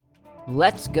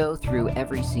Let's go through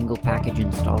every single package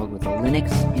installed with a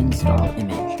Linux install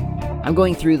image. I'm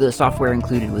going through the software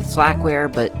included with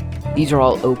Slackware, but these are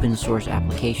all open source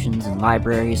applications and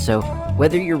libraries, so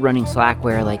whether you're running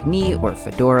Slackware like me, or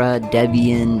Fedora,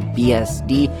 Debian,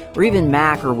 BSD, or even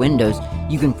Mac or Windows,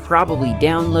 you can probably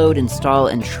download, install,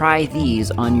 and try these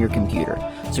on your computer.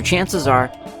 So chances are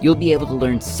you'll be able to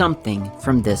learn something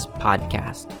from this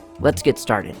podcast. Let's get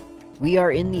started. We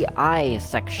are in the I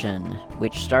section,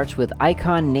 which starts with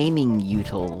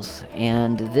icon-naming-utils,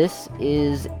 and this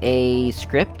is a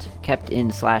script kept in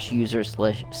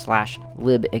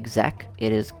 /user/libexec.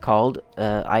 It is called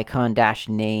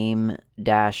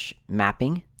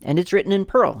icon-name-mapping, and it's written in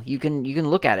Perl. You can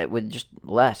look at it with just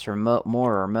less or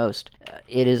more or most.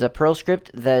 It is a Perl script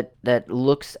that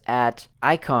looks at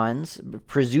icons,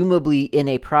 presumably in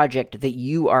a project that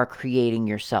you are creating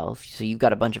yourself. So you've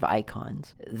got a bunch of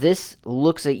icons. This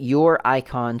looks at your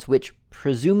icons, which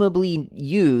presumably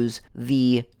use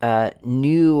the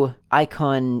new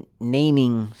icon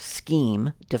naming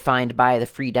scheme defined by the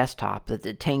free desktop,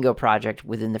 the Tango project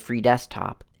within the free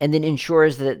desktop, and then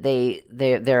ensures that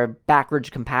they're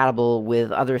backwards compatible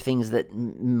with other things that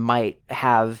might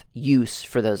have use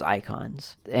for those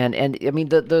icons. And I mean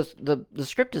the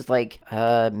script is like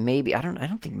maybe I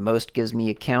don't think most gives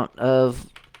me a count of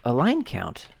a line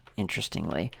count,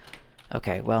 interestingly.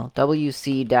 Okay, well,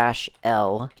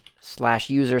 wc-l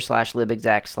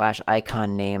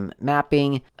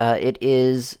 /user/libexec/icon-name-mapping. It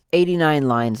is 89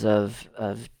 lines of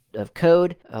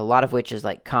code, a lot of which is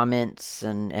like comments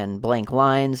and blank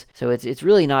lines. So it's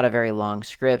really not a very long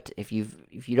script. If you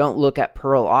don't look at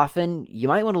Perl often, you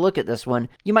might want to look at this one.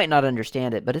 You might not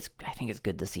understand it, but I think it's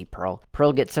good to see Perl.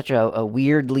 Perl gets such a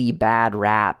weirdly bad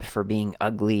rap for being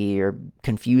ugly or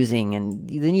confusing, and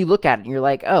then you look at it and you're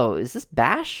like, oh, is this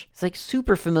Bash? It's like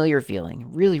super familiar feeling.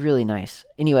 Really, really nice.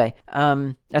 Anyway,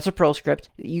 that's a Perl script.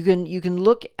 You can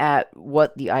look at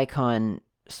what the icon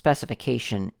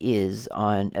specification is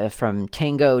on from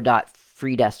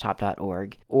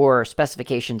tango.freedesktop.org or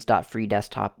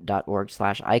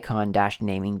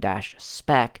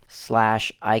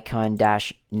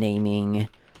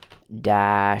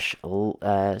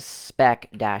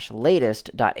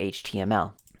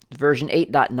Version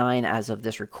 8.9 as of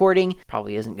this recording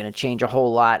probably isn't going to change a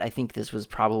whole lot. I think this was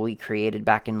probably created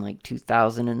back in like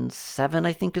 2007,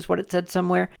 I think is what it said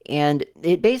somewhere. And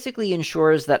it basically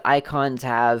ensures that icons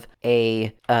have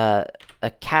a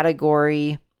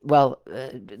category. Well,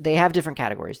 they have different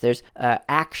categories. There's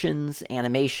actions,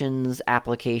 animations,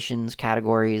 applications,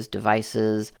 categories,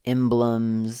 devices,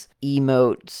 emblems,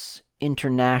 emotes,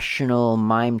 international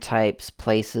MIME types,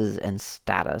 places, and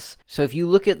status. So if you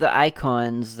look at the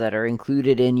icons that are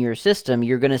included in your system,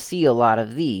 you're going to see a lot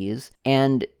of these,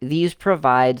 and these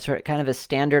provide sort of kind of a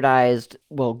standardized,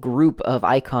 group of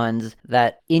icons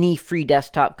that any free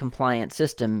desktop compliant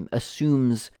system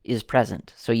assumes is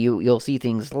present. So you'll see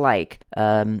things like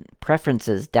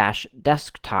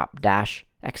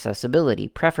preferences-desktop-accessibility,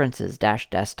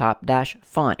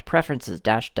 preferences-desktop-font,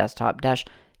 preferences-desktop-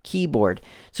 keyboard.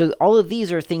 So all of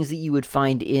these are things that you would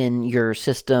find in your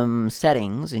system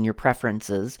settings, in your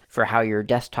preferences for how your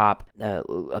desktop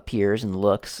appears and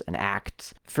looks and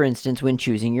acts. For instance, when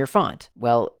choosing your font.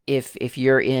 Well, if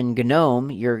you're in GNOME,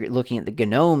 you're looking at the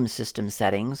GNOME system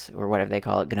settings, or whatever they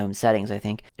call it, GNOME settings, I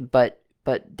think.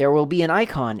 But there will be an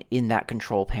icon in that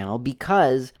control panel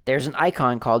because there's an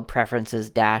icon called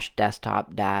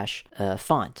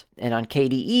preferences-desktop-font. And on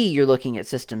KDE, you're looking at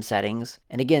system settings.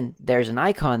 And again, there's an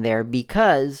icon there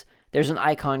because there's an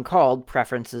icon called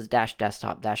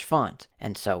preferences-desktop-font,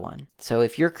 and so on. So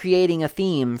if you're creating a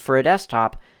theme for a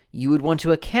desktop, you would want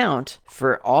to account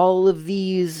for all of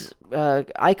these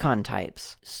icon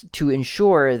types to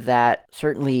ensure that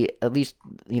certainly, at least,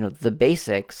 the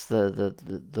basics, the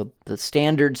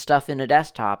standard stuff in a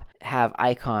desktop have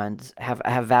icons,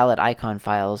 have valid icon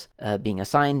files being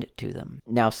assigned to them.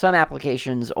 Now, some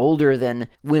applications older than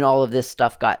when all of this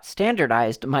stuff got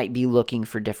standardized might be looking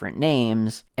for different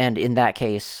names, and in that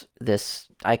case, this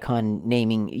icon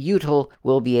naming util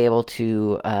will be able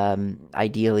to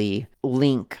ideally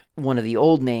link one of the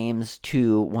old names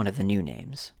to one of the new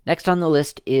names. Next on the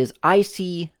list is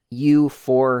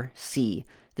ICU4C.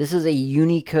 This is a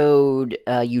Unicode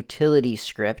utility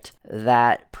script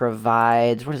that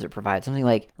provides, what does it provide? Something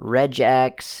like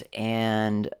regex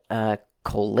and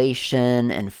collation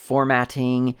and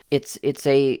formatting. It's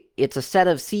a set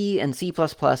of C and C++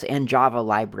 and Java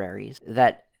libraries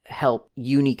that help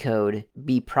Unicode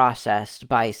be processed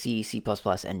by C, C++,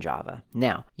 and Java.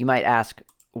 Now, you might ask,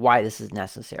 why this is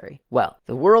necessary? Well,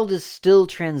 the world is still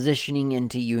transitioning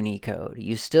into Unicode.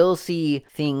 You still see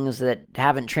things that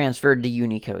haven't transferred to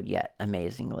Unicode yet,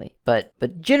 amazingly. But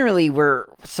generally, we're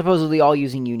supposedly all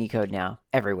using Unicode now,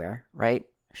 everywhere, right?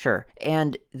 Sure.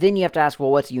 And then you have to ask,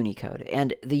 well, what's Unicode?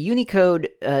 And the Unicode,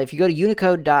 if you go to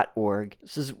unicode.org,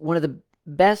 this is one of the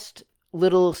best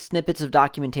little snippets of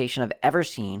documentation I've ever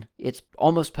seen. It's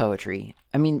almost poetry.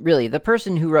 I mean, really, the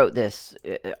person who wrote this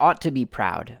ought to be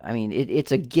proud. I mean,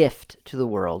 it's a gift to the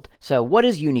world. So what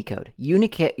is Unicode?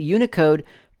 Unicode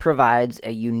provides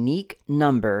a unique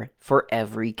number for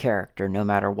every character, no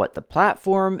matter what the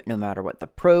platform, no matter what the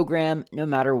program, no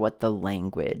matter what the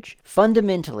language.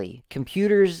 Fundamentally,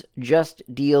 computers just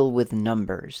deal with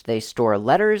numbers. They store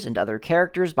letters and other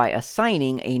characters by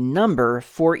assigning a number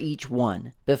for each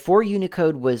one. Before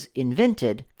Unicode was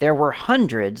invented, there were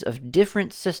hundreds of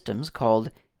different systems called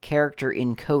character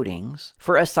encodings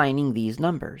for assigning these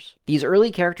numbers. These early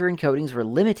character encodings were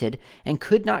limited and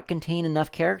could not contain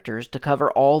enough characters to cover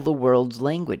all the world's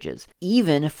languages.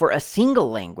 Even for a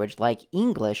single language like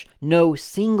English, no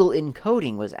single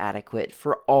encoding was adequate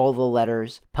for all the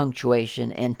letters,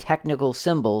 punctuation, and technical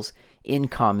symbols in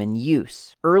common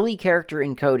use. Early character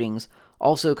encodings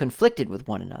also conflicted with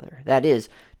one another. That is,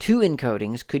 two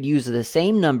encodings could use the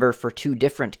same number for two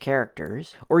different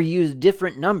characters, or use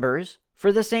different numbers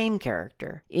for the same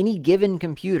character. Any given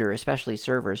computer, especially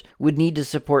servers, would need to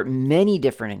support many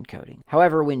different encodings.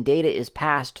 However, when data is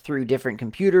passed through different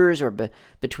computers or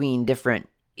between different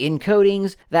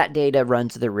encodings, that data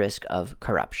runs the risk of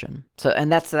corruption. So,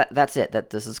 and that's it. That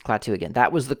this is Klaatu again.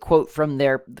 That was the quote from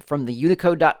the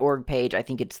unicode.org page. I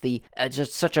think it's the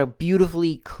just such a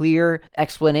beautifully clear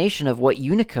explanation of what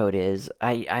Unicode is.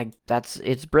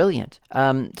 It's brilliant.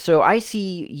 So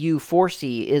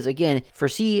ICU4C is again for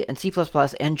C and C++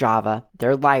 and Java.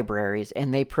 They're libraries,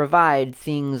 and they provide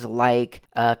things like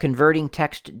converting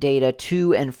text data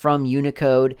to and from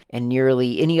Unicode and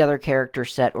nearly any other character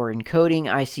set or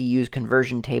encoding. ICU's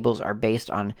conversion tables are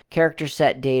based on character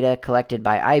set data collected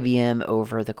by IBM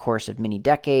over the course of many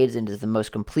decades and is the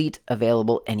most complete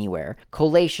available anywhere.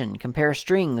 Collation compares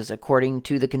strings according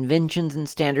to the conventions and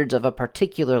standards of a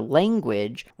particular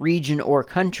language, region, or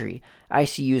country.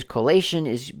 ICU's collation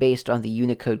is based on the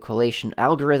Unicode collation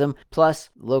algorithm, plus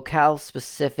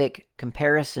locale-specific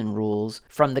comparison rules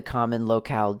from the common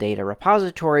locale data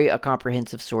repository, a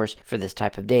comprehensive source for this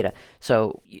type of data.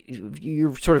 So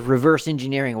you're sort of reverse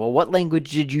engineering. Well, what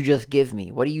language did you just give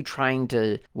me? What are you trying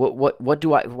to,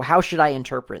 how should I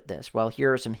interpret this? Well,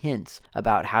 here are some hints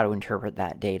about how to interpret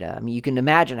that data. I mean, you can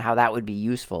imagine how that would be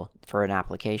useful for an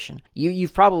application.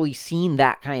 You've probably seen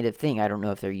that kind of thing. I don't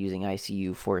know if they're using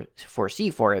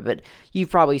ICU4C for it, but you've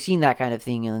probably seen that kind of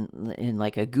thing in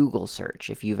like a Google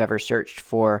search. If you've ever searched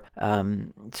for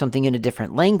something in a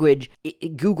different language,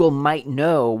 Google might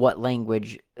know what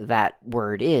language that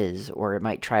word is, or it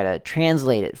might try to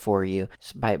translate it for you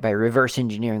by reverse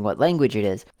engineering what language it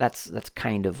is. That's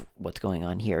kind of what's going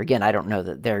on here. Again, I don't know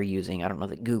that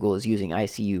Google is using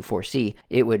ICU4C.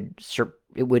 It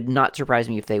would not surprise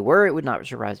me if they were. It would not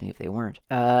surprise me if they weren't.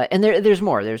 And there's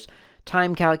more. There's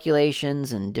time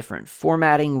calculations and different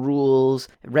formatting rules,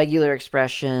 regular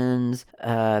expressions,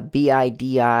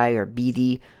 BIDI or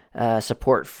BD,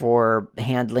 support for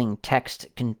handling text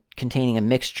containing a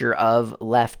mixture of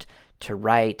left to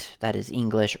right, that is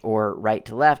English, or right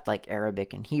to left, like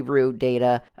Arabic and Hebrew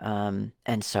data,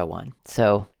 and so on.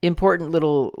 So important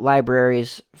little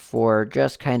libraries for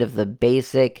just kind of the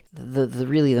basic,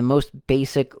 the most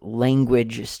basic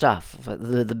language stuff,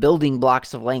 the building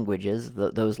blocks of languages,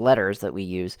 those letters that we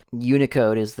use.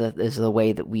 Unicode is the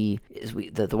way that we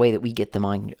get them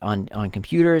on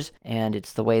computers, and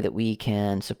it's the way that we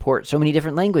can support so many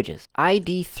different languages.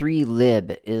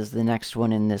 ID3lib is the next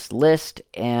one in this list,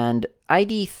 and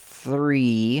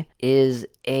ID3 is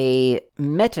a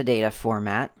metadata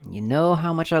format. You know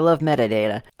how much I love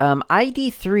metadata.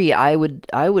 ID3,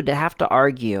 I would have to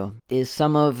argue, is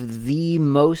some of the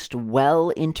most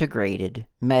well integrated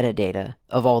metadata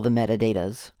of all the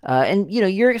metadatas. And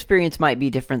your experience might be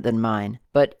different than mine,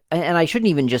 and I shouldn't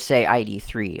even just say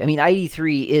ID3. I mean,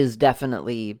 ID3 is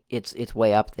definitely it's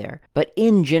way up there. But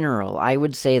in general, I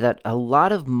would say that a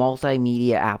lot of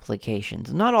multimedia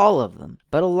applications, not all of them,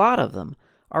 but a lot of them,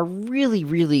 are really,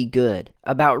 really good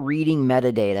about reading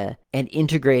metadata and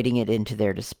integrating it into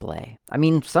their display. I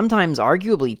mean, sometimes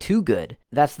arguably too good.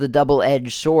 That's the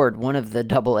double-edged sword, one of the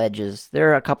double edges.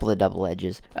 There are a couple of double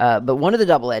edges. But one of the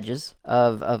double edges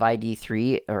of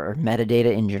ID3 or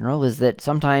metadata in general is that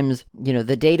sometimes,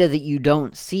 the data that you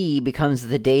don't see becomes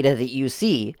the data that you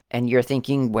see. And you're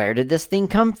thinking, where did this thing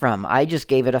come from? I just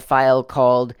gave it a file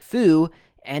called foo,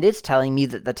 and it's telling me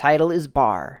that the title is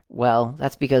bar. Well,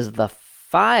 that's because the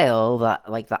file, the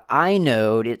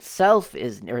inode itself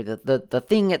is, or the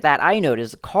thing at that inode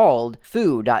is called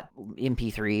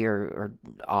foo.mp3 or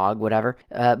ogg, whatever.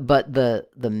 But the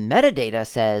metadata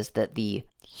says that the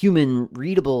human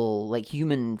readable, like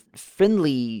human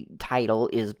friendly title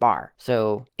is bar.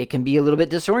 So it can be a little bit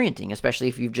disorienting, especially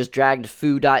if you've just dragged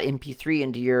foo.mp3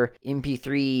 into your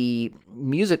mp3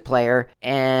 music player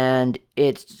and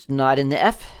it's not in the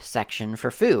F section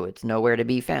for foo. It's nowhere to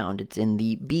be found. It's in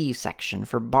the B section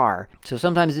for bar. So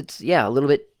sometimes it's, yeah, a little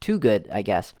bit too good, I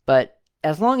guess. But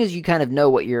as long as you kind of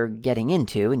know what you're getting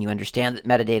into and you understand that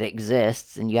metadata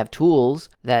exists and you have tools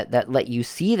that let you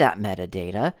see that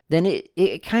metadata, then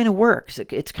it kind of works.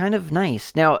 It's kind of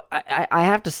nice. Now, I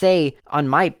have to say, on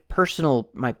my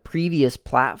previous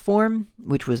platform,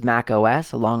 which was Mac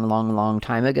OS a long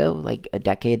time ago, like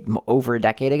over a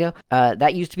decade ago,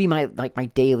 that used to be my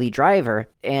daily driver.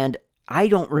 And I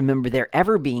don't remember there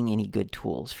ever being any good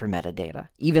tools for metadata,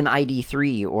 even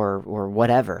ID3 or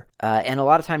whatever. And a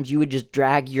lot of times you would just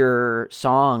drag your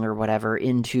song or whatever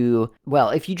into, well,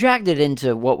 if you dragged it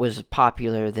into what was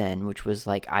popular then, which was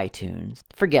like iTunes,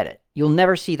 forget it. You'll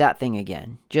never see that thing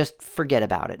again. Just forget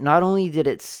about it. Not only did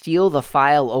it steal the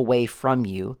file away from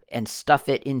you and stuff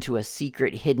it into a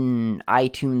secret hidden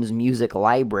iTunes music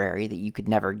library that you could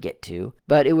never get to,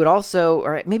 but it would also,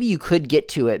 or maybe you could get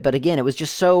to it, but again, it was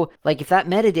just so, like, if that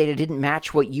metadata didn't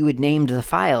match what you had named the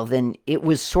file, then it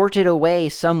was sorted away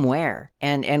somewhere.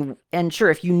 And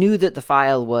sure, if you knew that the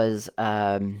file was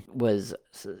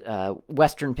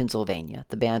Western Pennsylvania,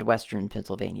 the band Western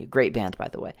Pennsylvania, great band, by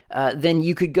the way, then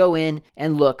you could go in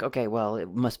and look, okay, well,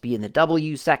 it must be in the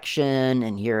W section,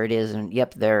 and here it is, and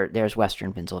yep, there's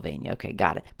Western Pennsylvania. Okay,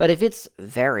 got it. But if it's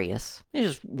various,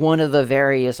 it's just one of the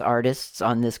various artists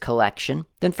on this collection,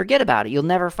 then forget about it. You'll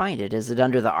never find it. Is it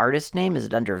under the artist name? Is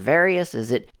it under various?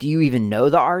 Do you even know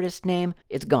the artist name?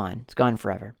 It's gone. It's gone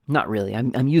forever. Not really.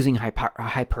 I'm using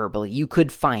hyperbole. You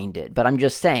could find it, but I'm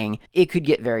just saying it could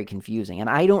get very confusing. And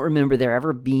I don't remember there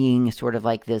ever being sort of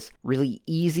like this really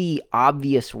easy,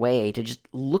 obvious way to just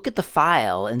look at the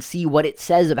file and see what it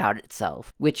says about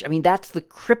itself, which, I mean, that's the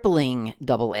crippling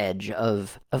double edge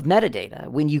of metadata,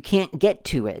 when you can't get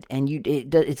to it and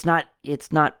it's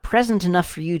not present enough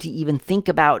for you to even think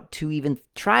about, to even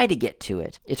try to get to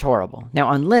it. It's horrible. Now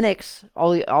on Linux,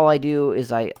 all I do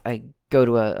is I go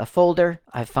to a folder.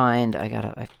 I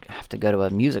have to go to a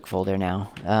music folder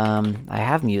now. I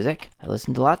have music. I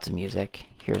listen to lots of music.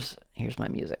 Here's my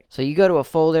music. So you go to a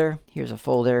folder. Here's a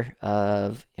folder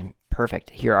of, perfect.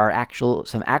 Here are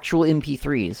some actual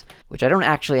MP3s, which I don't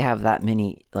actually have that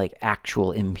many like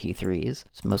actual MP3s.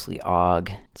 It's mostly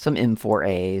OGG, some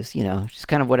M4As, just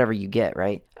kind of whatever you get,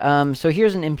 right? So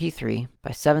here's an MP3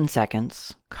 by 7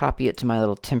 seconds. Copy it to my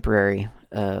little temporary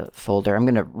folder. I'm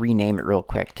going to rename it real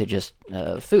quick to just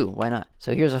foo. Why not?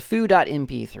 So here's a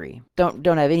foo.mp3. Don't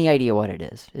have any idea what it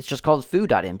is. It's just called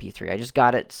foo.mp3. I just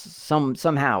got it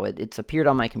somehow. It's appeared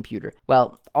on my computer.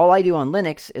 Well, all I do on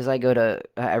Linux is I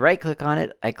right click on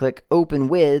it, I click open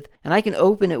with, and I can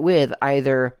open it with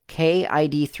either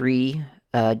KID3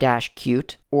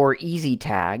 -Qt or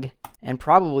EasyTag, and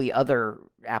probably other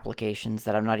applications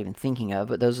that I'm not even thinking of,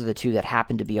 but those are the two that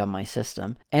happen to be on my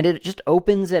system. And it just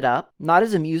opens it up, not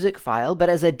as a music file, but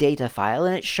as a data file,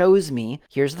 and it shows me,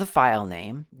 here's the file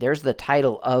name, there's the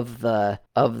title of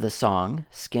the song,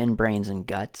 Skin, Brains, and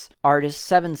Guts, artist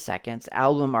 7 seconds,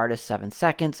 album artist 7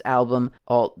 seconds, album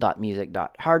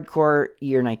alt.music.hardcore,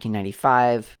 year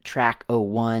 1995, track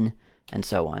 01, and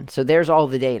so on. So there's all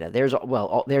the data. There's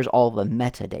all the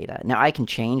metadata. Now I can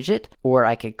change it, or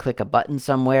I could click a button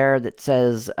somewhere that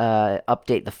says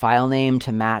update the file name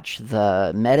to match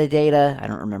the metadata. I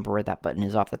don't remember where that button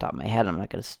is off the top of my head. I'm not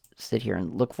going to sit here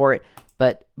and look for it.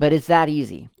 But it's that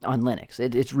easy on Linux.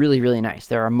 It's really, really nice.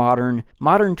 There are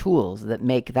modern tools that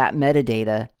make that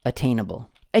metadata attainable.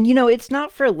 And it's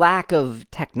not for lack of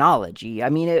technology. I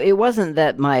mean, it wasn't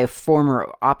that my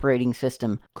former operating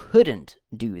system couldn't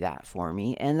do that for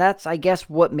me. And that's, I guess,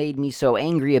 what made me so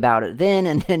angry about it then.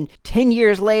 And then 10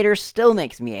 years later, still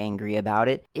makes me angry about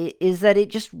it, is that it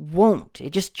just won't.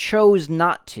 It just chose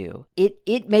not to.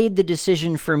 It made the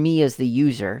decision for me as the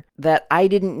user that I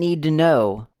didn't need to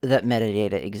know that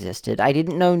metadata existed. I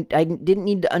didn't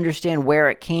need to understand where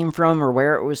it came from or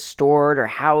where it was stored or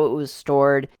how it was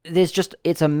stored.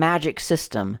 It's a magic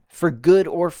system for good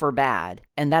or for bad.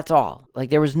 And that's all. Like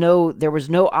there was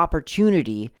no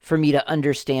opportunity for me to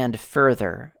understand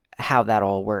further how that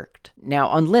all worked. Now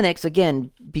on Linux,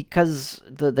 again, because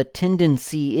the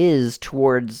tendency is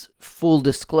towards full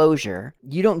disclosure,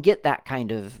 you don't get that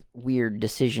kind of weird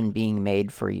decision being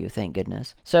made for you, thank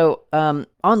goodness. So on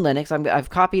Linux, I've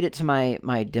copied it to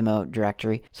my demo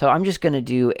directory. So I'm just going to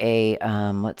do a,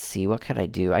 let's see, what could I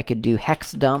do? I could do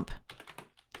hex dump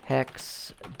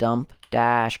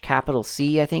dash capital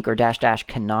C, I think, or dash dash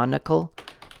canonical.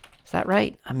 Is that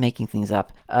right? I'm making things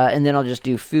up. And then I'll just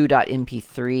do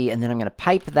foo.mp3, and then I'm going to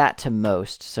pipe that to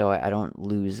most so I don't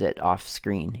lose it off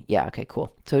screen. Yeah, okay,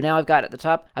 cool. So now I've got at the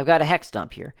top, I've got a hex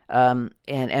dump here. And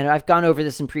I've gone over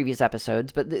this in previous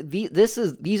episodes, but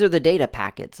these are the data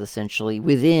packets, essentially,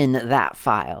 within that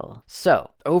file. So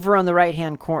over on the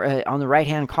right-hand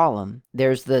column,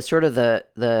 there's the sort of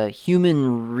the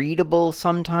human readable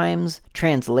sometimes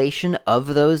translation of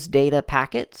those data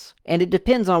packets. And it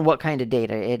depends on what kind of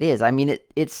data it is. I mean,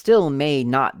 it still may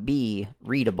not be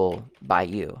readable by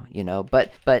you,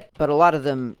 but a lot of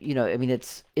them, I mean,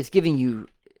 it's giving you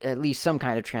at least some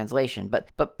kind of translation,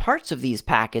 but parts of these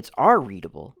packets are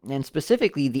readable, and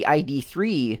specifically the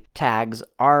ID3 tags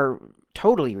are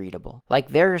totally readable. Like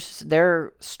they're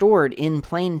stored in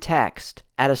plain text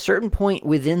at a certain point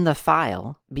within the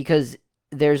file, because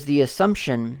there's the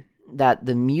assumption that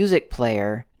the music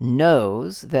player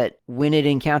knows that when it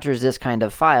encounters this kind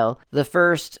of file, the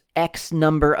first X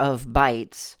number of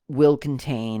bytes will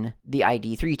contain the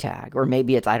ID3 tag. Or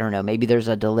maybe it's, I don't know, maybe there's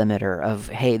a delimiter of,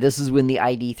 hey, this is when the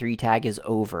ID3 tag is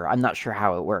over. I'm not sure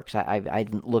how it works. I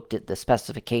haven't looked at the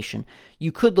specification.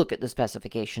 You could look at the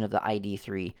specification of the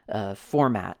ID3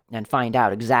 format and find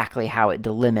out exactly how it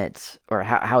delimits, or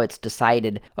how it's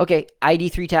decided, okay,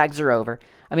 ID3 tags are over.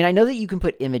 I mean, I know that you can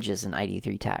put images in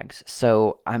ID3 tags,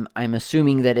 so I'm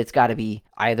assuming that it's got to be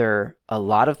either a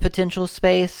lot of potential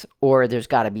space, or there's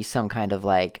got to be some kind of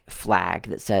like flag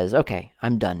that says, okay,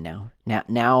 I'm done now.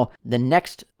 Now the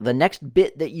next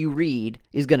bit that you read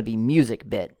is going to be music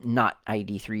bit, not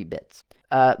ID3 bits.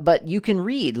 But you can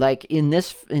read, like in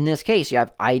this case, you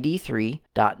have ID3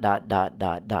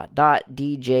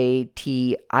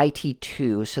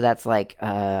 DJTIT2, so that's like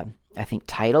I think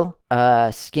title,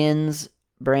 skins,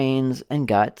 brains, and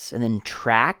guts, and then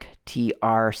track,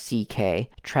 TRCK,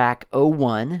 track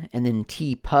 01, and then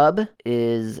tpub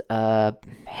is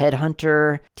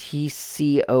headhunter,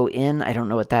 TCON, I don't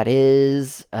know what that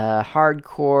is,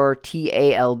 hardcore,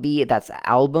 TALB, that's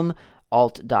album,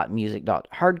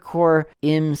 alt.music.hardcore,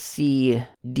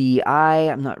 MCDI,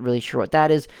 I'm not really sure what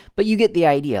that is, but you get the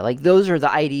idea. Like, those are the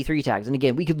ID3 tags. And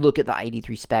again, we could look at the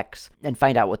ID3 specs and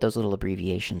find out what those little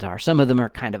abbreviations are. Some of them are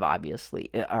kind of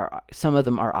some of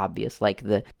them are obvious, like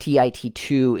the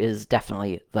TIT2 is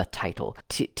definitely the title.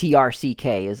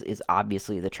 TRCK is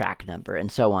obviously the track number,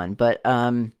 and so on. But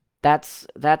that's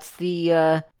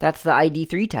the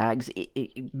ID3 tags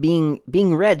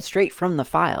being read straight from the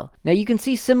file. Now you can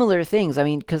see similar things. I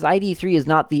mean, because ID3 is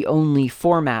not the only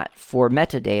format for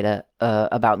metadata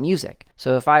about music.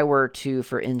 So if I were to,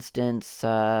 for instance,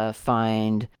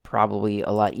 find, probably a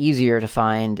lot easier to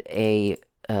find a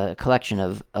collection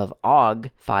of OGG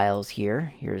files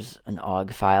here. Here's an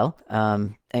OGG file.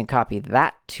 And copy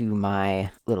that to my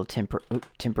little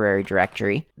temporary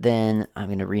directory. Then I'm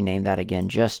going to rename that again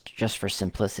just for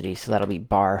simplicity. So that'll be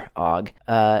bar OGG.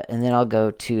 And then I'll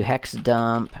go to hex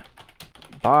dump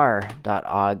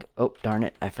bar.ogg. Oh, darn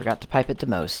it. I forgot to pipe it to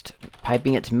most.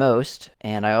 Piping it to most.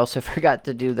 And I also forgot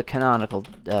to do the canonical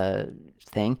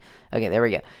thing. Okay, there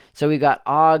we go. So we got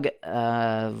ogg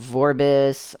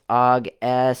vorbis, ogg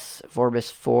s,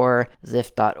 vorbis4,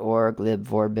 zif.org,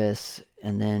 libvorbis,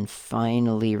 and then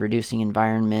finally reducing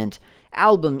environment,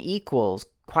 album equals,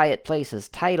 quiet places,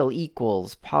 title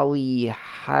equals,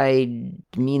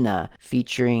 polyhydmina,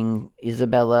 featuring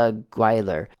Isabella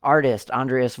Guiler, artist,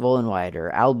 Andreas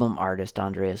Vollenweider, album artist,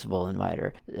 Andreas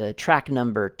Vollenweider, track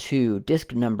number 2,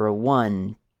 disc number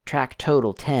 1, track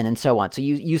total 10, and so on. So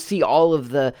you see all of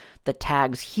the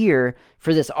tags here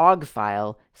for this OGG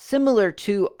file, similar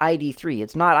to ID3.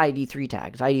 It's not ID3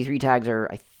 tags. ID3 tags are,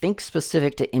 I think,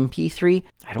 specific to MP3.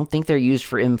 I don't think they're used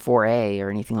for M4A or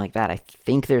anything like that. I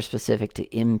think they're specific to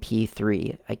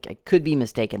MP3. I could be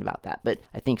mistaken about that, but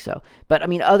I think so. But I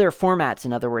mean, other formats,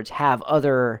 in other words, have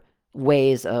other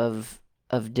ways of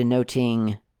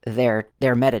denoting their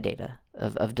metadata.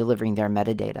 Of delivering their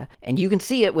metadata. And you can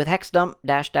see it with hexdump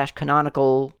 --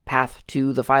 canonical path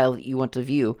to the file that you want to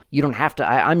view. You don't have to,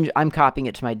 I'm copying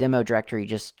it to my demo directory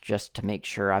just to make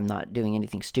sure I'm not doing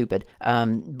anything stupid.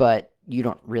 But you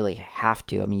don't really have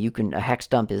to. I mean, a hex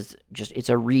dump is just, it's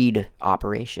a read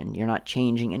operation. You're not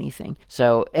changing anything.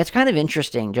 So it's kind of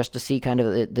interesting just to see kind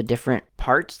of the different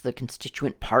parts, the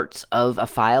constituent parts of a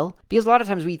file. Because a lot of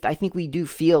times I think we do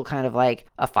feel kind of like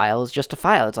a file is just a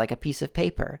file. It's like a piece of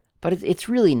paper. But it's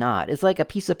really not. It's like a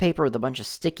piece of paper with a bunch of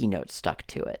sticky notes stuck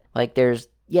to it. Like there's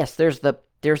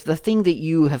the thing that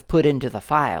you have put into the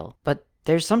file, but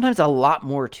there's sometimes a lot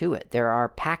more to it. There are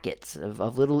packets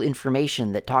of little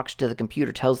information that talks to the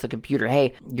computer, tells the computer,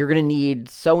 hey, you're going to need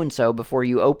so-and-so before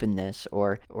you open this,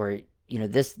 or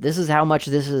this is how much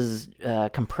this is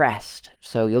compressed,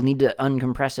 so you'll need to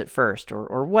uncompress it first,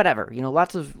 or whatever.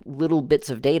 Lots of little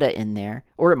bits of data in there.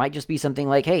 Or it might just be something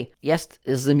like, hey, yes,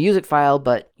 this is a music file,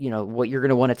 but what you're going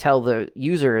to want to tell the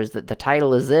user is that the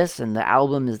title is this, and the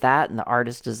album is that, and the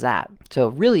artist is that. So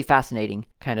really fascinating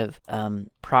kind of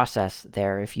process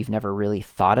there if you've never really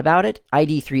thought about it.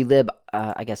 ID3lib,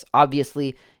 I guess,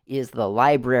 obviously, is the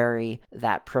library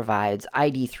that provides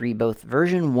ID3 both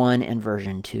version 1 and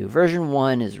version 2. Version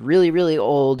 1 is really, really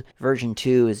old. Version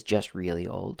 2 is just really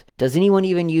old. Does anyone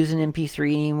even use an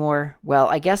MP3 anymore? Well,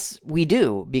 I guess we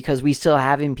do, because we still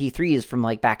have MP3s from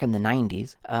like back in the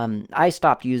 90s. I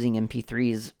stopped using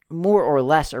MP3s more or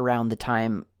less around the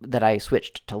time that I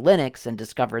switched to Linux and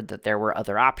discovered that there were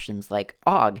other options like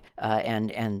OGG,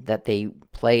 and that they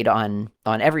played on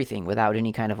everything without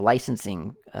any kind of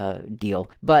licensing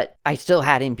deal. But I still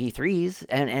had MP3s,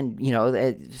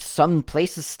 and some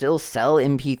places still sell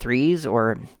MP3s,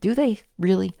 or do they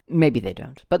really? Maybe they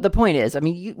don't. But the point is, I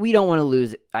mean, we don't want to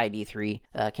lose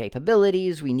ID3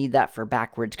 capabilities. We need that for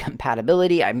backwards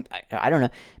compatibility. I don't know.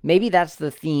 Maybe that's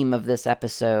the theme of this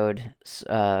episode,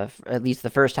 at least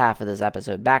the first half of this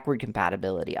episode. Backward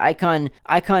compatibility. Icon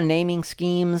naming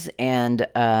schemes and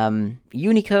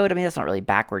Unicode. I mean, that's not really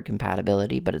backward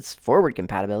compatibility, but it's forward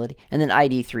compatibility. And then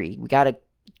ID3. We gotta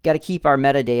keep our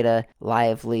metadata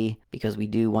lively, because we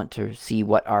do want to see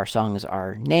what our songs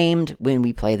are named when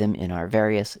we play them in our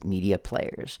various media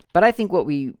players. But I think what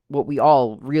we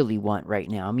all really want right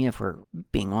now, I mean, if we're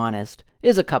being honest,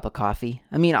 is a cup of coffee.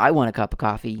 I mean, I want a cup of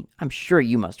coffee. I'm sure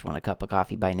you must want a cup of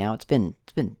coffee by now. It's been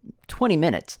 20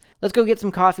 minutes. Let's go get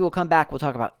some coffee. We'll come back. We'll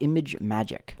talk about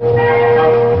ImageMagick.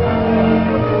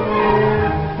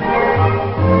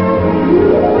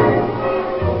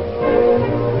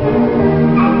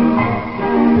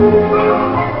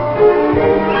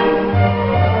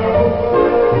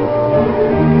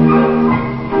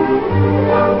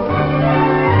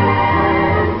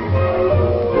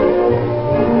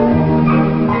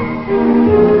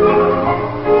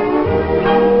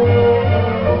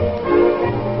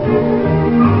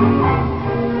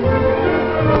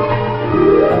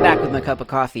 Cup of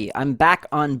coffee. I'm back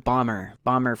on Bomber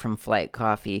from Flight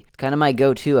Coffee. It's kind of my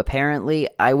go-to, apparently.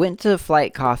 I went to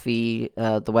Flight Coffee,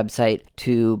 the website,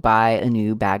 to buy a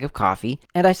new bag of coffee,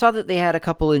 and I saw that they had a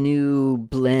couple of new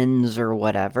blends or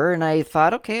whatever, and I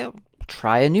thought, okay, I'll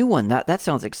try a new one. That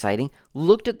sounds exciting.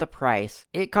 Looked at the price.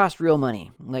 It cost real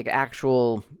money, like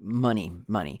actual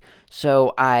money.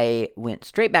 So I went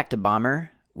straight back to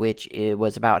Bomber, which it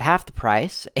was about half the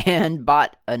price, and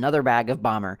bought another bag of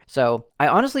Bomber. So I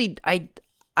honestly,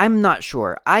 I'm not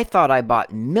sure. I thought I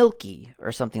bought Milky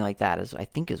or something like that, I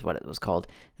think is what it was called.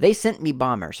 They sent me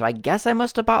Bomber, so I guess I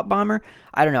must have bought Bomber.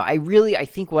 I don't know. I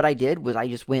think what I did was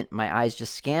my eyes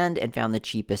just scanned and found the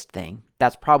cheapest thing.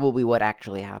 That's probably what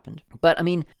actually happened. But I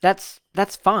mean, that's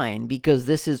fine, because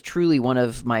this is truly one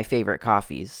of my favorite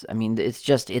coffees. I mean,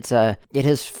 it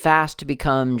has fast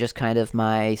become just kind of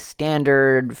my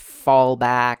standard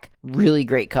fallback, really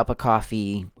great cup of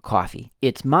coffee.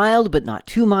 It's mild, but not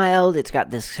too mild. It's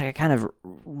got this kind of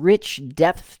rich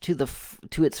depth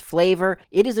to its flavor.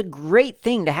 It is a great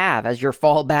thing to have as your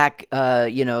fallback,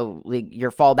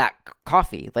 your fallback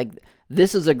coffee. Like,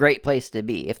 this is a great place to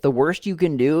be. If the worst you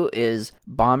can do is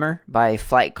Bomber by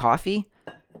Flight Coffee,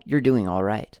 you're doing all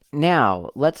right.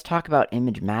 Now, let's talk about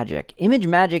ImageMagick.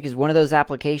 ImageMagick is one of those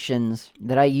applications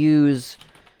that I use.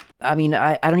 I mean,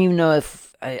 I don't even know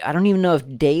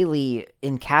if daily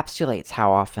encapsulates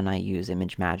how often I use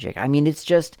ImageMagick. I mean,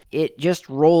 it just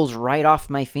rolls right off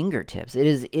my fingertips. It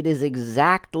is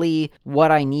exactly what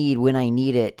I need when I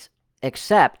need it,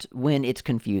 except when it's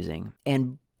confusing.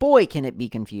 And boy, can it be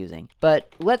confusing.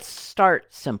 But let's start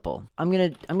simple. I'm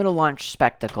gonna launch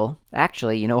Spectacle.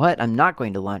 Actually, you know what? I'm not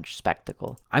going to launch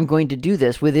Spectacle. I'm going to do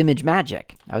this with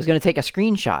ImageMagick. I was going to take a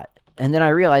screenshot, and then I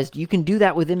realized you can do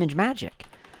that with ImageMagick.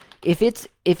 If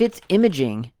it's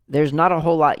imaging, there's not a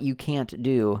whole lot you can't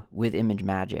do with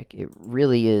ImageMagick. It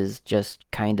really is just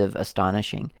kind of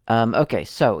astonishing. Okay,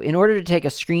 so in order to take a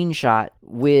screenshot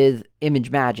with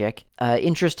ImageMagick,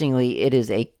 interestingly,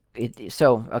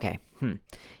 okay.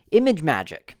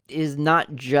 ImageMagick is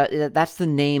not just, that's the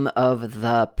name of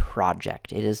the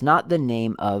project. It is not the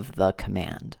name of the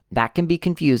command. That can be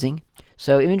confusing.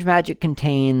 So ImageMagick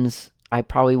contains, I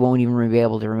probably won't even be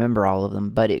able to remember all of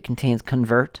them, but it contains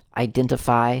convert,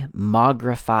 identify,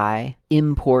 mogrify,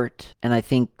 import, and I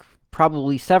think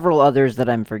probably several others that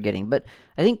I'm forgetting. But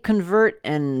I think convert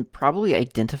and probably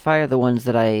identify are the ones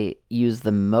that I use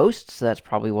the most, so that's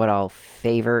probably what I'll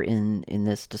favor in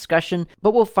this discussion.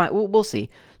 But we'll see.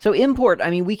 So import, I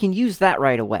mean, we can use that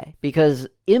right away because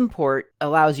import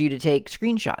allows you to take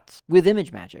screenshots with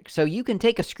ImageMagick. So you can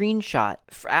take a screenshot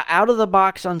out of the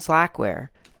box on Slackware,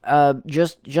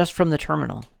 just from the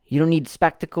terminal. You don't need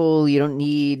Spectacle, you don't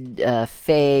need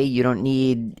Fay, you don't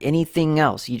need anything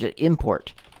else. You just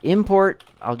import. Import,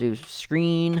 I'll do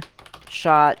screenshot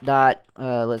dot,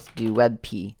 let's do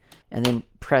webp, and then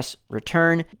press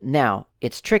return. Now,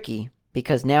 it's tricky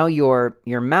because now your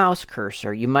mouse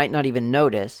cursor, you might not even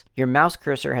notice, your mouse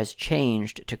cursor has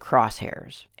changed to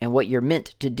crosshairs. And what you're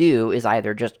meant to do is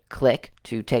either just click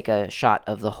to take a shot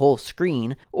of the whole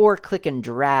screen, or click and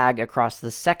drag across the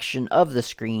section of the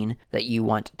screen that you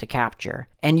want to capture.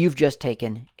 And you've just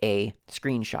taken a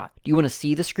screenshot. Do you want to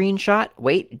see the screenshot?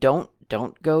 Wait, don't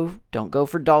go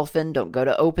for dolphin, don't go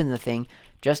to open the thing.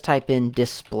 Just type in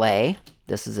display.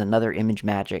 This is another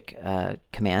ImageMagick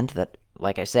command that,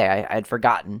 like I say, I had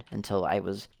forgotten until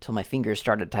my fingers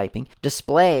started typing.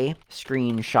 Display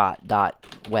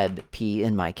screenshot.webp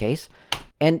in my case,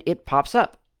 and it pops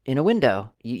up in a window.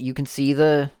 You can see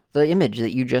the image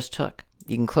that you just took.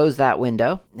 You can close that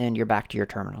window, and you're back to your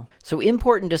terminal. So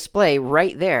import and display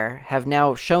right there have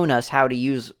now shown us how to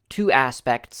use two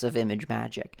aspects of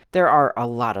ImageMagick. There are a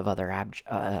lot of other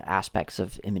aspects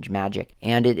of ImageMagick,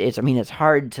 and it's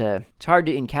hard to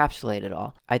encapsulate it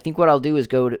all. I think what I'll do is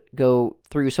go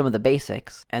through some of the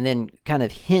basics and then kind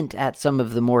of hint at some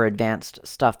of the more advanced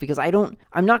stuff, because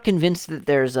I'm not convinced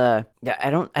that I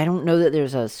don't know that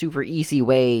there's a super easy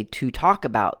way to talk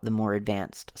about the more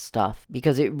advanced stuff,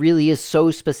 because it really is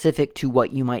so specific to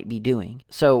what you might be doing.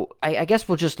 So I guess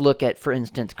we'll just look at, for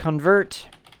instance, convert,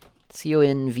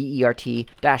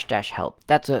 convert -help.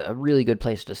 That's a really good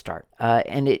place to start.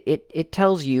 And it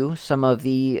tells you some of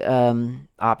the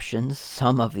options.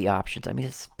 I mean,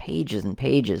 it's pages and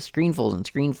pages, screenfuls and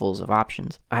screenfuls of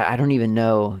options. I don't even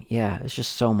know. Yeah, it's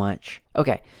just so much.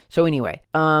 Okay, so anyway,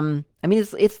 I mean,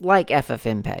 it's like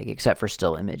FFmpeg, except for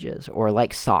still images, or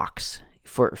like socks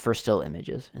for still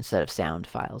images instead of sound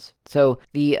files. So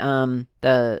the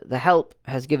help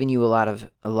has given you a lot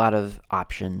of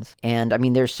options, and I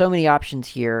mean, there's so many options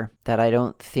here that I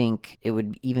don't think it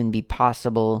would even be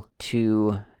possible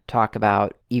to talk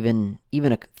about even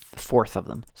a fourth of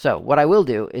them. So what I will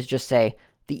do is just say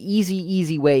the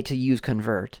easy way to use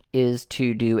convert is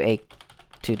to do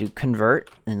convert,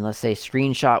 and let's say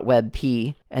screenshot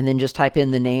webp, and then just type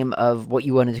in the name of what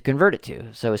you wanted to convert it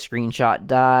to. So a screenshot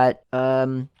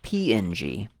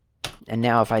 .png. And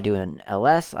now if I do an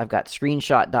ls, I've got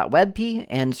screenshot.webp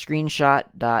and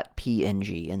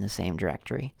screenshot.png in the same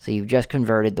directory. So you've just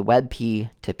converted the webp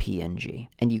to png.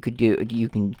 And you can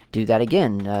do that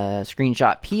again,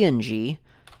 screenshot png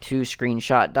to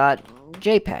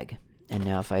screenshot.jpg. And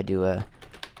now if I do a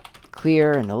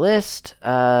clear in the list,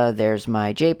 there's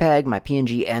my JPEG, my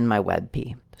PNG, and my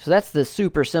WebP. So that's the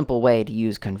super simple way to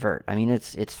use convert. I mean,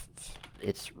 it's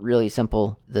really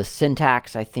simple. The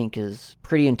syntax, I think, is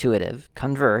pretty intuitive.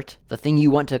 Convert, the thing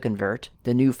you want to convert,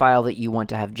 the new file that you want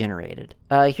to have generated.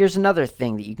 Here's another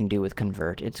thing that you can do with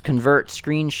convert. It's convert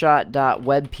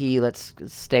screenshot.webp, let's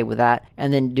stay with that,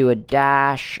 and then do a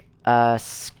dash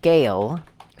scale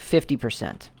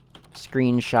 50%.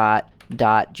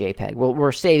 Screenshot.jpg. Well,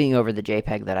 we're saving over the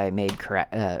JPEG that I made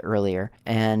earlier.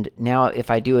 And now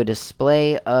if I do a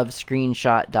display of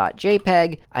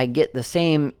screenshot.jpg, I get the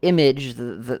same image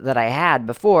that I had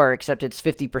before, except it's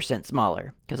 50%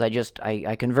 smaller, because I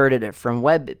converted it from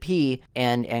WebP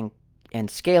and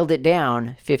scaled it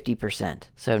down 50%.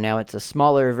 So now it's a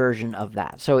smaller version of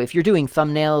that. So if you're doing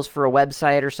thumbnails for a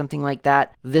website or something like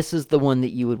that, this is the one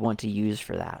that you would want to use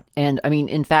for that. And I mean,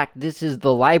 in fact, this is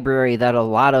the library that a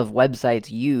lot of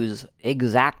websites use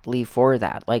exactly for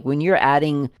that. Like when you're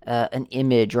adding an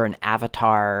image or an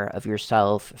avatar of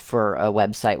yourself for a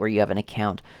website where you have an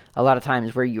account, a lot of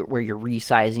times where you're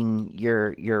resizing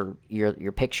your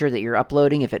picture that you're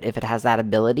uploading, if it has that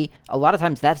ability, a lot of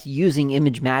times that's using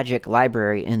ImageMagick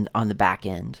library on the back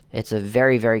end. It's a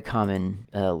very, very common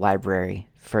library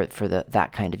for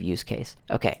that kind of use case.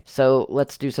 Okay, so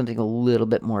let's do something a little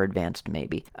bit more advanced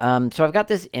maybe. So I've got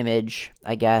this image,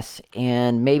 I guess,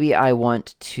 and maybe I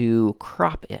want to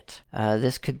crop it.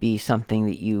 This could be something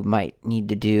that you might need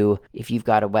to do if you've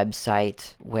got a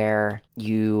website where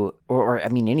you, or I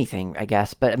mean anything, I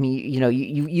guess, but I mean,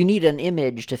 you need an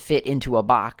image to fit into a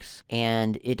box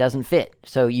and it doesn't fit.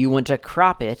 So you want to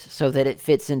crop it so that it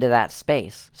fits into that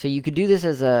space. So you could do this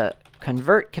as a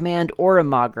convert command or a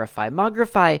mogrify.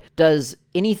 Mogrify does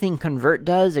anything convert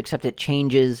does, except it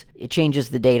changes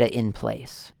the data in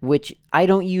place, which I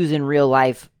don't use in real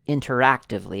life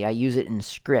interactively. I use it in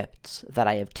scripts that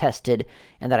I have tested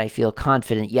and that I feel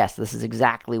confident, yes, this is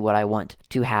exactly what I want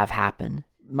to have happen.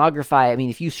 Mogrify, I mean,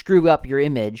 if you screw up your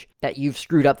image, that you've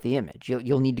screwed up the image.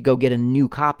 You'll need to go get a new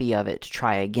copy of it to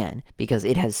try again because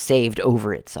it has saved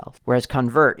over itself. Whereas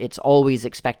convert, it's always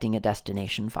expecting a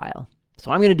destination file.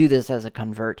 So I'm going to do this as a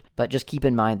convert, but just keep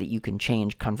in mind that you can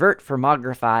change convert for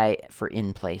mogrify for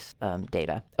in-place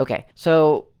data. Okay,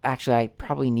 so actually I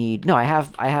probably need, no, I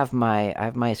have my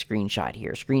screenshot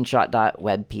here,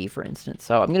 screenshot.webp for instance.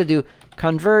 So I'm going to do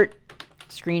convert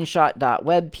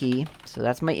screenshot.webp. So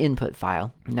that's my input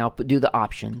file. Now do the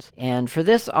options. And for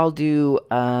this, I'll do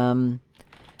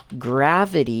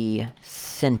gravity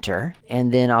center,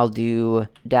 and then I'll do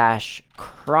dash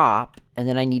crop, and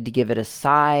then I need to give it a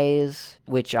size,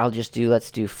 which I'll just do,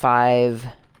 let's do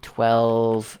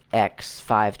 512x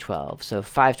 512. So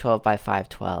 512 by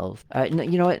 512. No,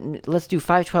 you know what? Let's do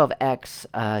 512x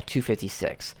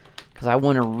 256. Because I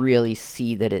want to really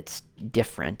see that it's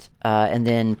different. And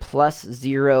then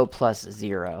 +0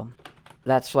 +0.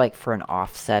 That's like for an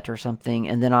offset or something.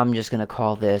 And then I'm just going to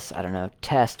call this, I don't know,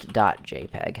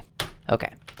 test.jpg.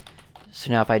 Okay.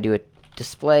 So now if I do a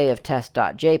display of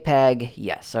test.jpg,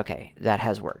 yes, okay, that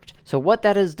has worked. So what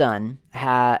that has done,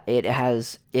 it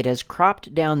has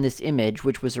cropped down this image,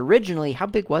 which was originally, how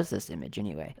big was this image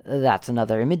anyway? That's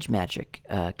another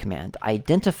imagemagick command.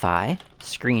 Identify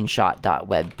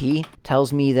screenshot.webp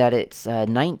tells me that it's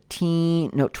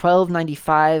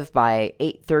 1295 by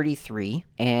 833,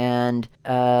 and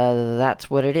that's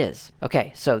what it is.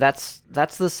 Okay, so that's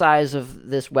the size of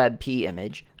this WebP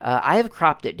image. I have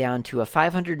cropped it down to a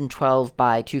 512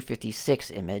 by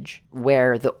 256 image,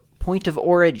 where the point of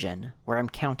origin, where I'm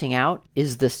counting out,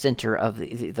 is the center of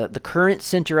the current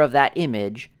center of that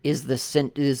image is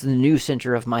the new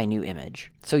center of my new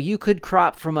image. So you could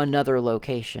crop from another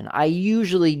location. I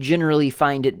generally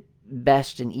find it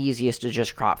best and easiest to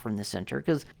just crop from the center,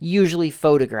 because usually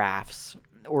photographs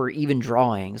or even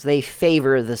drawings, they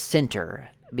favor the center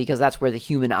because that's where the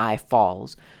human eye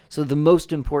falls. So the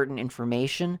most important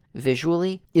information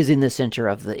visually is in the center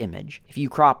of the image. If you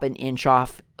crop an inch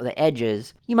off the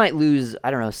edges, you might lose,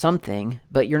 I don't know, something,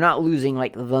 but you're not losing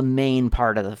like the main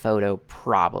part of the photo,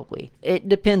 probably. It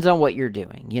depends on what you're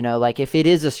doing. Like if it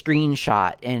is a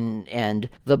screenshot and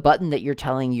the button that you're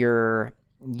telling your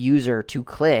user to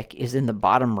click is in the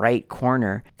bottom right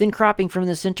corner, then cropping from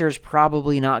the center is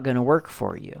probably not going to work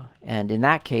for you. And in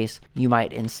that case, you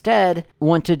might instead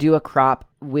want to do a crop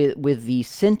with the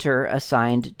center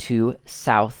assigned to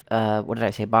south, what did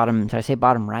I say, bottom, did I say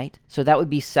bottom right? So that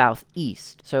would be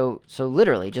southeast. So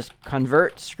literally just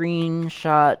convert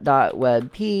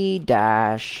screenshot.webp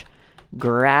dash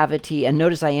gravity, and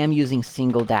notice I am using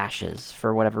single dashes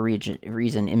for whatever reason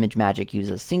ImageMagick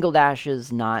uses single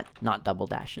dashes, not double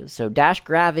dashes. So dash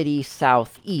gravity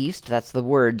southeast, that's the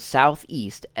word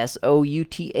southeast,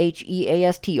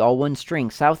 SOUTHEAST, all one string,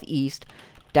 southeast,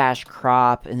 dash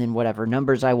crop, and then whatever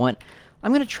numbers I want.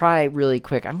 I'm going to try really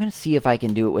quick. I'm going to see if I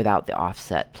can do it without the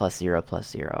offset +0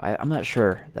 +0. I'm not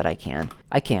sure that I can.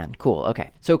 I can. Cool.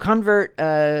 Okay. So convert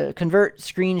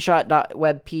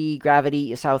screenshot.webp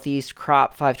gravity southeast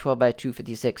crop 512 by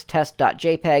 256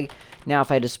 test.jpg. Now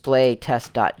if I display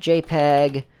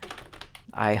test.jpg,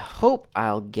 I hope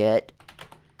I'll get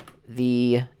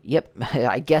the, yep,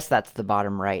 I guess that's the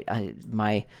bottom right.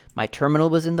 My terminal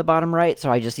was in the bottom right, so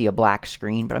I just see a black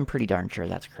screen, but I'm pretty darn sure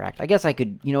that's correct. I guess I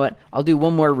could, you know what, I'll do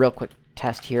one more real quick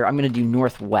test here. I'm going to do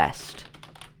northwest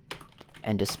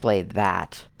and display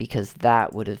that, because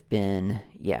that would have been,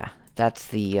 yeah, that's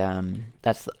the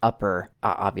upper,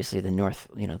 obviously the north,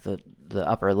 the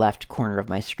upper left corner of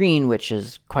my screen, which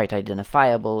is quite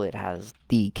identifiable. It has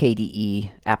the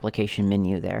KDE application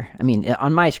menu there. I mean,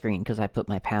 on my screen, because I put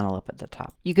my panel up at the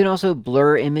top. You can also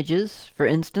blur images, for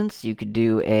instance. You could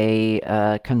do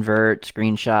a convert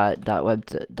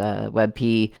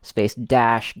screenshot.webp space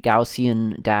dash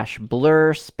Gaussian dash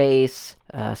blur space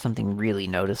something really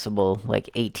noticeable, like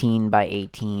 18 by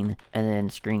 18, and then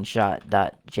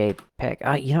screenshot.jpg.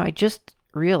 I just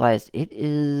realized it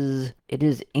is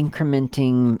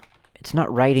incrementing It's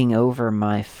not writing over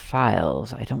my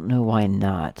files. I don't know why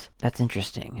not. That's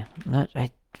interesting. I've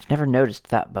never noticed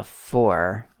that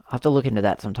before. I'll have to look into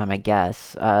that sometime, I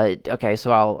guess. Okay,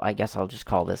 so I guess I'll just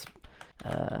call this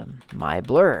my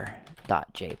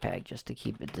blur.jpg just to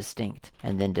keep it distinct,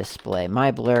 and then display my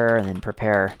blur, and then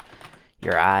prepare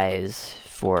your eyes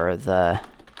for the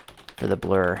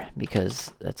blur,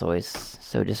 because that's always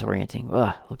so disorienting.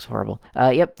 Ugh, looks horrible.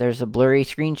 Yep, there's a blurry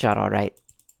screenshot, all right.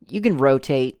 You can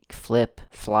rotate, flip,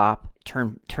 flop,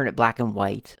 turn it black and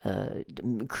white,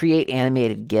 create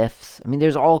animated GIFs. I mean,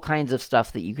 there's all kinds of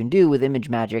stuff that you can do with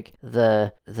ImageMagick.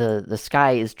 The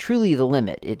sky is truly the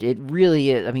limit. It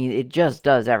really is. I mean, it just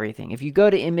does everything. If you go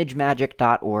to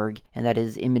imagemagick.org, and that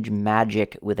is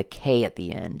imagemagick with a K at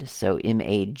the end, so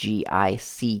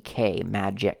MAGICK,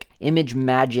 magic.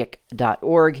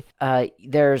 imagemagick.org.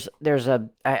 There's a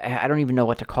I don't even know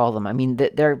what to call them. I mean,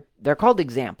 they're called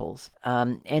examples,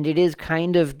 and it is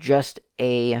kind of just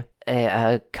a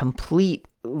complete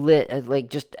like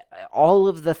just all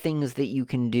of the things that you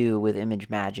can do with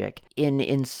ImageMagick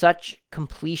in such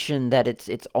completion that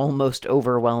it's almost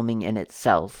overwhelming in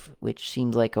itself, which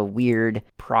seems like a weird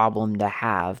problem to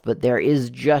have, but there is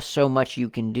just so much you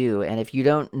can do, and if you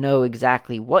don't know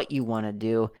exactly what you want to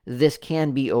do, this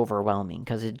can be overwhelming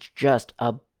because it's just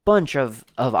a bunch of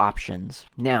options.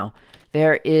 Now,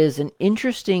 there is an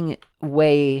interesting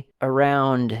way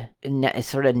around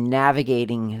sort of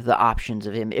navigating the options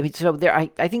of him. I mean, so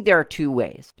I think there are two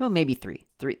ways. Well, maybe three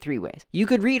ways. You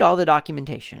could read all the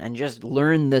documentation and just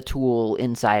learn the tool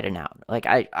inside and out. Like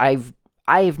I've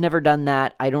never done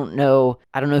that. I don't know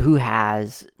who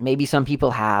has. Maybe some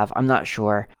people have. I'm not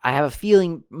sure. I have a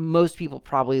feeling most people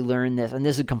probably learn this, and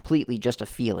this is completely just a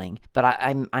feeling, but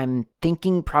I'm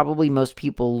thinking probably most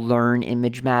people learn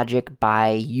ImageMagick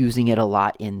by using it a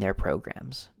lot in their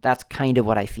programs. That's kind of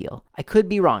what I feel. I could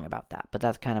be wrong about that, but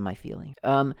that's kind of my feeling.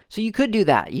 So you could do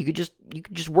that. You could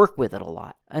just work with it a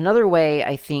lot. Another way,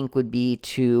 I think, would be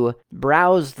to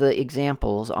browse the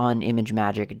examples on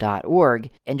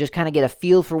imagemagick.org and just kind of get a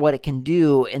feel for what it can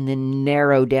do, and then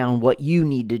narrow down what you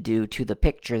need to do to the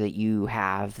picture that you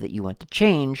have that you want to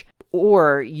change.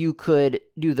 Or you could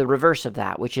do the reverse of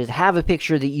that, which is have a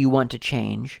picture that you want to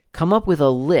change, come up with a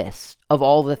list of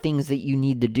all the things that you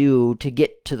need to do to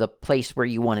get to the place where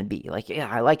you want to be. Like, yeah,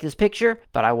 I like this picture,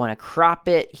 but I want to crop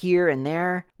it here and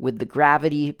there with the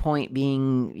gravity point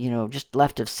being, just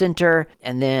left of center.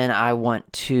 And then I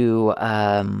want to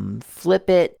flip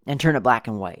it and turn it black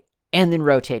and white, and then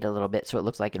rotate a little bit so it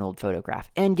looks like an old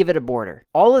photograph, and give it a border.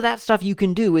 All of that stuff you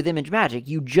can do with ImageMagick.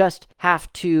 You just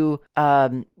have to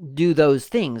do those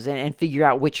things and figure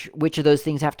out which of those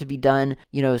things have to be done,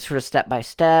 sort of step by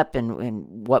step,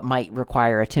 and what might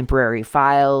require a temporary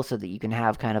file so that you can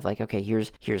have kind of like, okay,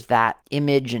 here's that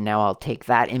image, and now I'll take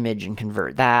that image and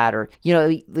convert that, or,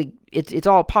 like, it's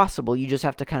all possible. You just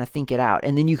have to kind of think it out.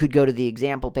 And then you could go to the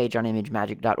example page on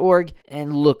imagemagick.org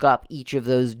and look up each of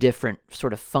those different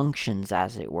sort of functions,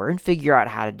 as it were, and figure out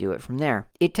how to do it from there.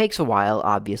 It takes a while,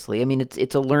 obviously. I mean,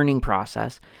 it's a learning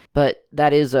process, but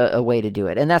that is a way to do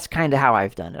it. And that's kind of how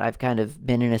I've done it. I've kind of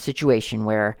been in a situation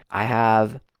where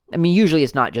usually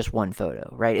it's not just one photo,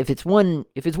 right? If it's one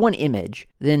image,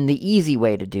 then the easy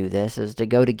way to do this is to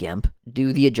go to GIMP,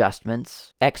 do the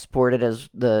adjustments, export it as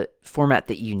the format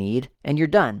that you need, and you're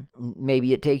done.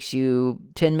 Maybe it takes you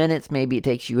 10 minutes, maybe it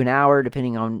takes you an hour,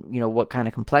 depending on, what kind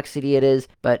of complexity it is,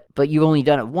 but you've only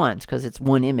done it once because it's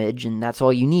one image and that's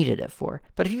all you needed it for.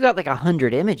 But if you've got like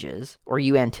 100 images, or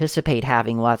you anticipate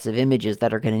having lots of images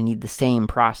that are going to need the same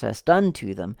process done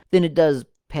to them, then it does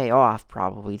pay off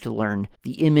probably to learn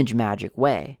the ImageMagick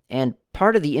way. And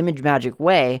part of the ImageMagick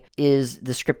way is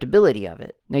the scriptability of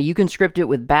it. Now, you can script it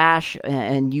with Bash,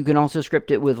 and you can also script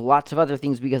it with lots of other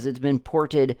things because it's been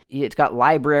ported. It's got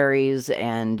libraries,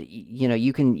 and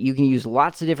you can use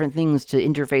lots of different things to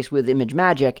interface with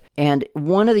ImageMagick. And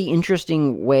one of the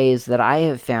interesting ways that I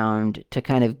have found to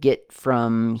kind of get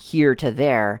from here to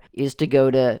there is to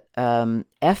go to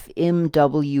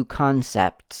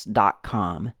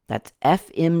fmwconcepts.com. That's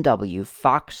FMW,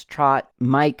 Foxtrot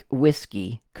Mike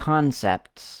Whiskey,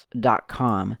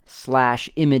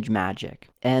 concepts.com/imagemagick.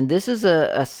 And this is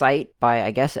a site by,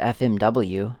 I guess,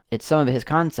 FMW. It's some of his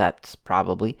concepts,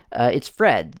 probably. It's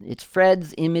Fred. It's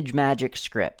Fred's ImageMagick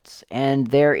scripts. And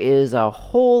there is a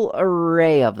whole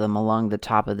array of them along the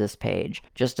top of this page.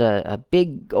 Just a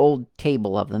big old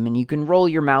table of them. And you can roll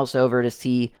your mouse over to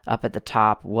see up at the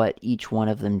top what each one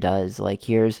of them does. Like,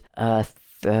 here's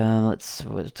what's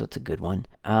a good one?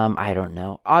 I don't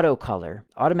know. Auto color.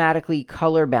 Automatically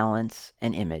color balance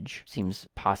an image. Seems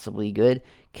possibly good.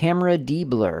 Camera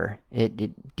deblur. It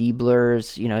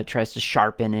deblurs, it tries to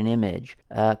sharpen an image.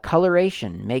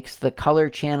 Coloration makes the color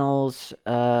channels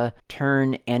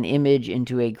turn an image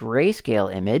into a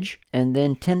grayscale image and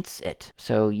then tints it.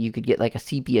 So you could get like a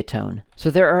sepia tone. So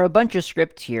there are a bunch of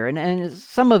scripts here, and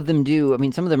some of them do. I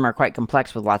mean, some of them are quite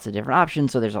complex with lots of different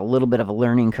options, so there's a little bit of a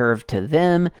learning curve to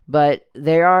them, but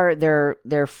they're $0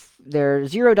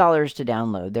 to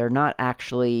download. They're not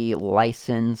actually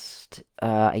licensed.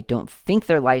 I don't think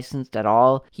they're licensed at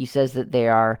all. He says that they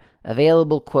are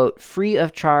available, quote, free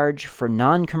of charge for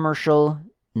non-commercial,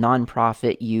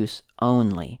 non-profit use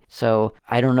only. So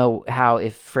I don't know how,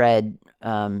 if Fred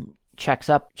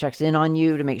checks in on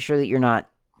you to make sure that you're not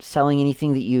selling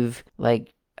anything that you've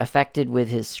like affected with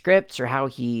his scripts, or how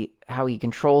he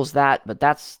controls that, but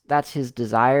that's his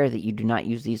desire, that you do not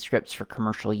use these scripts for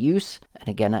commercial use. And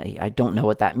again, I don't know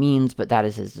what that means, but that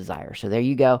is his desire. So there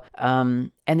you go.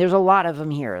 And there's a lot of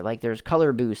them here. Like there's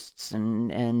color boosts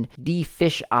and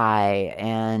de-fisheye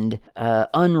and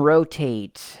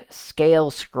unrotate, scale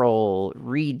scroll,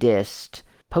 redist,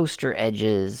 poster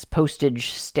edges,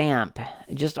 postage stamp,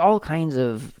 just all kinds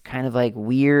of kind of like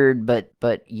weird but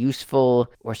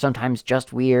useful, or sometimes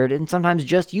just weird and sometimes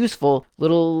just useful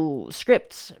little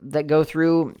scripts that go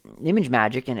through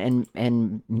ImageMagick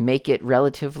and make it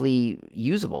relatively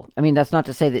usable. I mean, that's not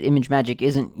to say that ImageMagick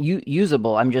isn't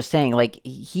usable. I'm just saying, like,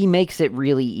 he makes it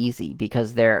really easy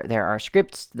because there are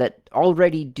scripts that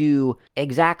already do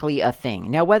exactly a thing.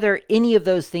 Now, whether any of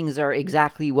those things are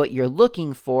exactly what you're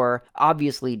looking for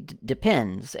obviously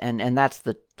depends, and that's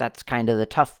kind of the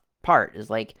tough part, is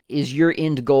like, is your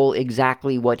end goal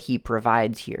exactly what he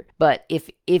provides here? But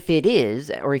if it is,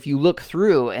 or if you look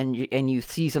through and you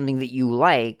see something that you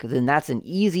like, then that's an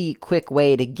easy, quick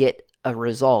way to get a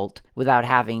result without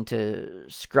having to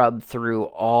scrub through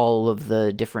all of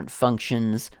the different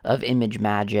functions of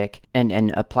ImageMagick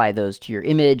and apply those to your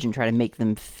image and try to make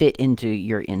them fit into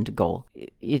your end goal.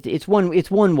 It's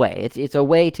one way. It's a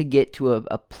way to get to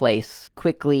a place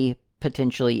quickly,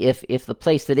 potentially, if the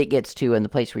place that it gets to and the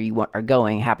place where you are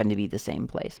going happen to be the same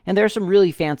place. And there are some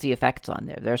really fancy effects on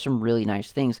there. There are some really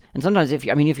nice things. And sometimes if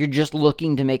you're just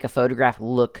looking to make a photograph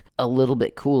look a little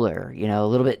bit cooler, a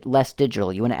little bit less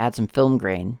digital, you want to add some film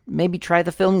grain, maybe try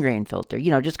the film grain filter,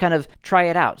 just kind of try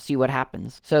it out, see what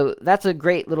happens. So that's a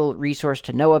great little resource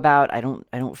to know about. I don't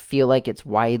feel like it's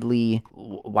widely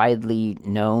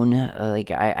known.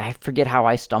 I forget how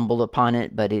I stumbled upon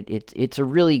it, but it's a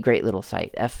really great little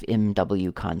site,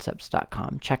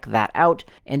 fmwconcepts.com. Check that out.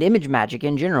 And ImageMagick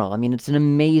in general, I mean, it's an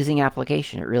amazing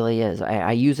application. It really is.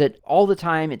 I use it all the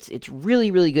time. It's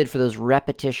really, really good for those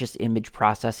repetitious image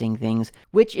processing things,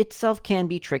 which itself can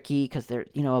be tricky because a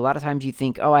lot of times you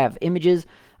think, oh, I have images,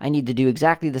 I need to do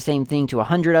exactly the same thing to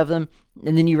 100 of them.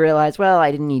 And then you realize, well,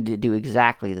 I didn't need to do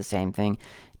exactly the same thing.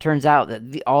 Turns out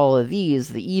that all of these,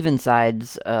 the even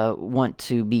sides, want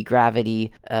to be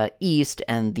gravity east,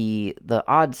 and the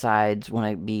odd sides want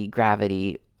to be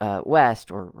gravity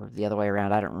west, or the other way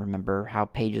around. I don't remember how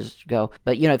pages go.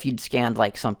 But, if you'd scanned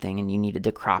like something and you needed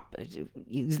to crop,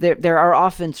 there are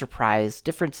often surprise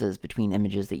differences between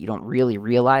images that you don't really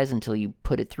realize until you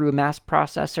put it through a mass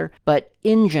processor. But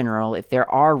in general, if there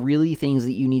are really things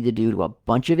that you need to do to a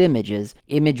bunch of images,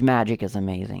 ImageMagick is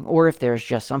amazing. Or if there's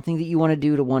just something that you want to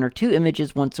do to one or two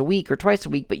images once a week or twice a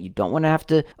week, but you don't want to have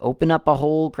to open up a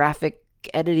whole graphic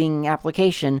editing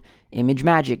application,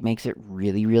 ImageMagick makes it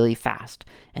really, really fast.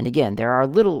 And again, there are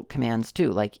little commands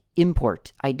too, like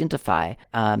import, identify,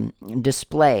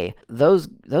 display. Those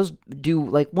do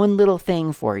like one little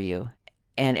thing for you.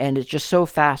 And it's just so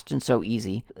fast and so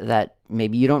easy that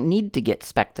maybe you don't need to get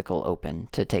Spectacle open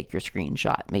to take your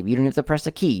screenshot. Maybe you don't have to press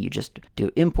a key. You just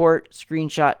do import,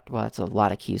 screenshot. Well, that's a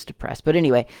lot of keys to press. But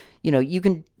anyway, you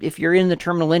can, if you're in the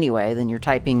terminal anyway, then you're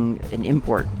typing an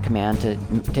import command to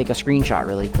take a screenshot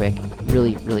really quick.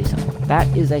 Really, really simple. That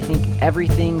is, I think,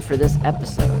 everything for this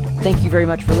episode. Thank you very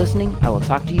much for listening. I will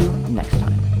talk to you next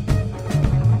time.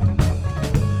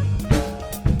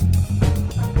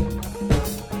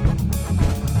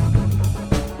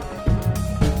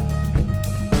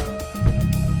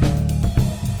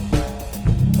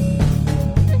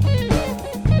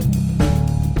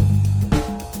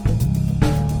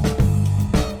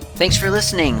 Thanks for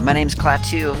listening. My name's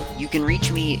Klaatu. You can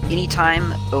reach me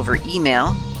anytime over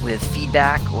email with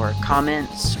feedback or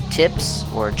comments, tips,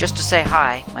 or just to say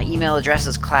hi. My email address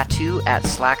is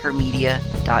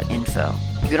klaatu@slackermedia.info.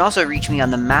 You can also reach me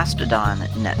on the Mastodon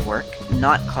network,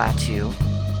 not Klaatu,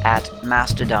 at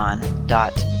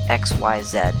mastodon.fm.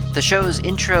 XYZ. The show's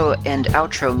intro and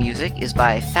outro music is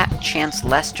by Fat Chance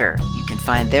Lester. You can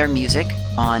find their music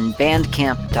on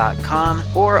bandcamp.com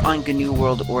or on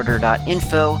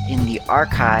GNUWorldOrder.info. In the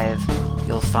archive,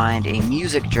 you'll find a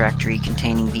music directory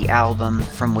containing the album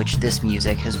from which this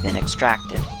music has been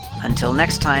extracted. Until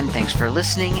next time, thanks for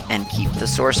listening, and keep the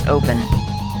source open.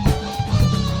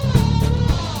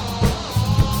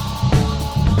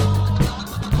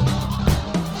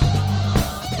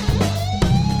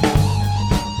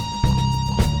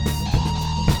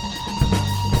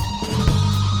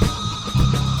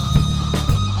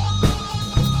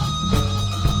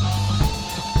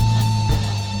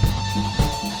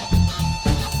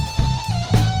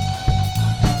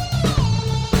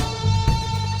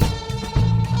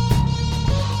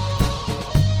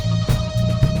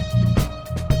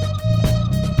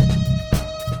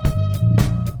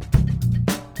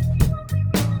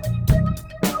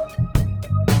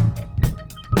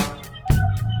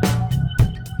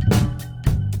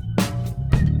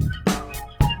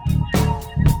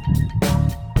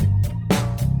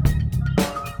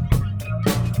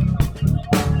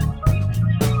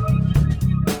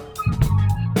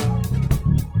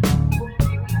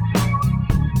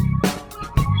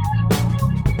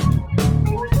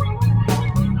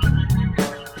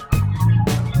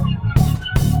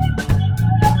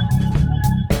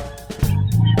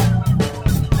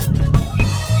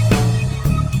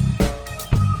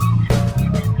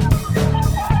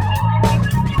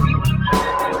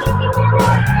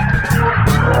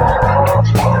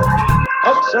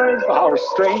 Observe our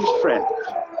strange friend.